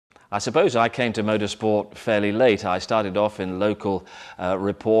I suppose I came to motorsport fairly late. I started off in local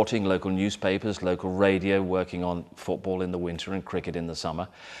reporting, local newspapers, local radio, working on football in the winter and cricket in the summer.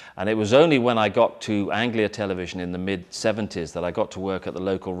 And it was only when I got to Anglia Television in the mid-70s that I got to work at the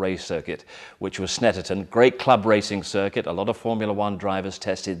local race circuit, which was Snetterton. Great club racing circuit, a lot of Formula One drivers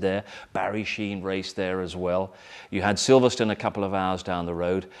tested there. Barry Sheene raced there as well. You had Silverstone a couple of hours down the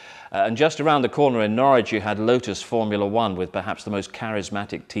road. And just around the corner in Norwich, you had Lotus Formula One with perhaps the most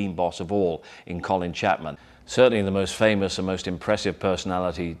charismatic team boss of all in Colin Chapman. Certainly the most famous and most impressive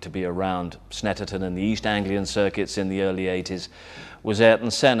personality to be around Snetterton and the East Anglian circuits in the early 80s was Ayrton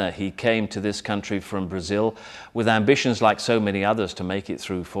Senna. He came to this country from Brazil with ambitions like so many others to make it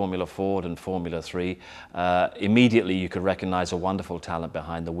through Formula Ford and Formula 3. Immediately you could recognize a wonderful talent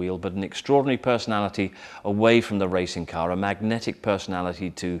behind the wheel, but an extraordinary personality away from the racing car, a magnetic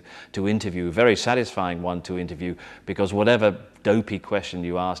personality to interview, a very satisfying one to interview, because whatever dopey question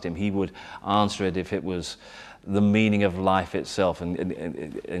you asked him, he would answer it if it was the meaning of life itself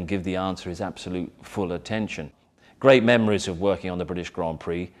and give the answer his absolute full attention. Great memories of working on the British Grand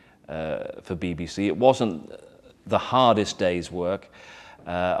Prix for BBC. It wasn't the hardest day's work,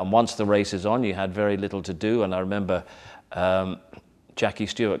 and once the race is on, you had very little to do. And I remember Jackie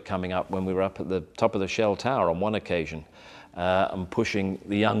Stewart coming up when we were up at the top of the Shell Tower on one occasion and pushing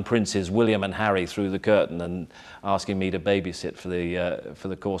the young princes William and Harry through the curtain and asking me to babysit for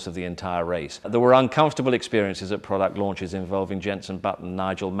the course of the entire race. There were uncomfortable experiences at product launches involving Jenson Button,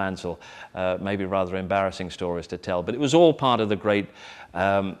 Nigel Mansell, maybe rather embarrassing stories to tell, but it was all part of the great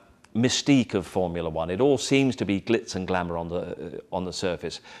mystique of Formula One. It all seems to be glitz and glamour on the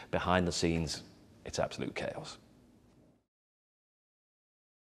surface. Behind the scenes, it's absolute chaos.